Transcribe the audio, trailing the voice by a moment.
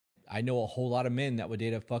I know a whole lot of men that would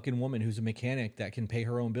date a fucking woman who's a mechanic that can pay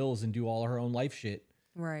her own bills and do all her own life shit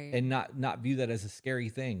Right. and not view that as a scary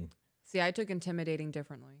thing. See, I took intimidating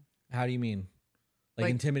differently. How do you mean? Like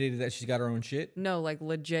intimidated that she's got her own shit? No, like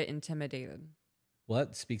legit intimidated. Well,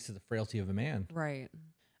 that speaks to the frailty of a man. Right.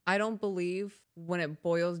 I don't believe when it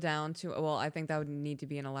boils down to, well, I think that would need to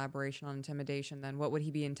be an elaboration on intimidation then. What would he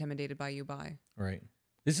be intimidated by you by? Right.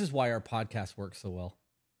 This is why our podcast works so well.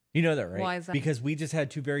 You know that, right? Why is that? Because we just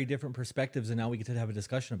had two very different perspectives and now we get to have a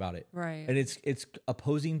discussion about it. Right. And it's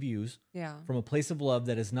opposing views from a place of love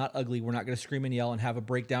that is not ugly. We're not going to scream and yell and have a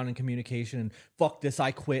breakdown in communication and fuck this,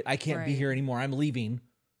 I quit. I can't be here anymore. I'm leaving.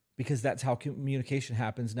 Because that's how communication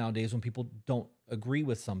happens nowadays when people don't agree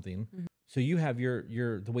with something. Mm-hmm. So you have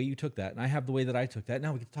your the way you took that and I have the way that I took that.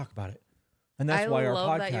 Now we get to talk about it. And that's why our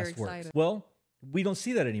podcast works. Well, we don't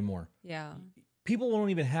see that anymore. Yeah. People won't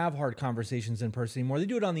even have hard conversations in person anymore. They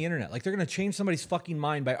do it on the internet. Like they're going to change somebody's fucking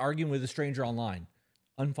mind by arguing with a stranger online.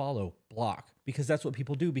 Unfollow, block, because that's what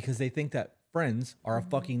people do because they think that friends are a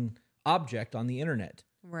fucking object on the internet.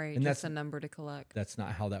 Right. And that's a number to collect. That's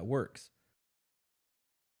not how that works.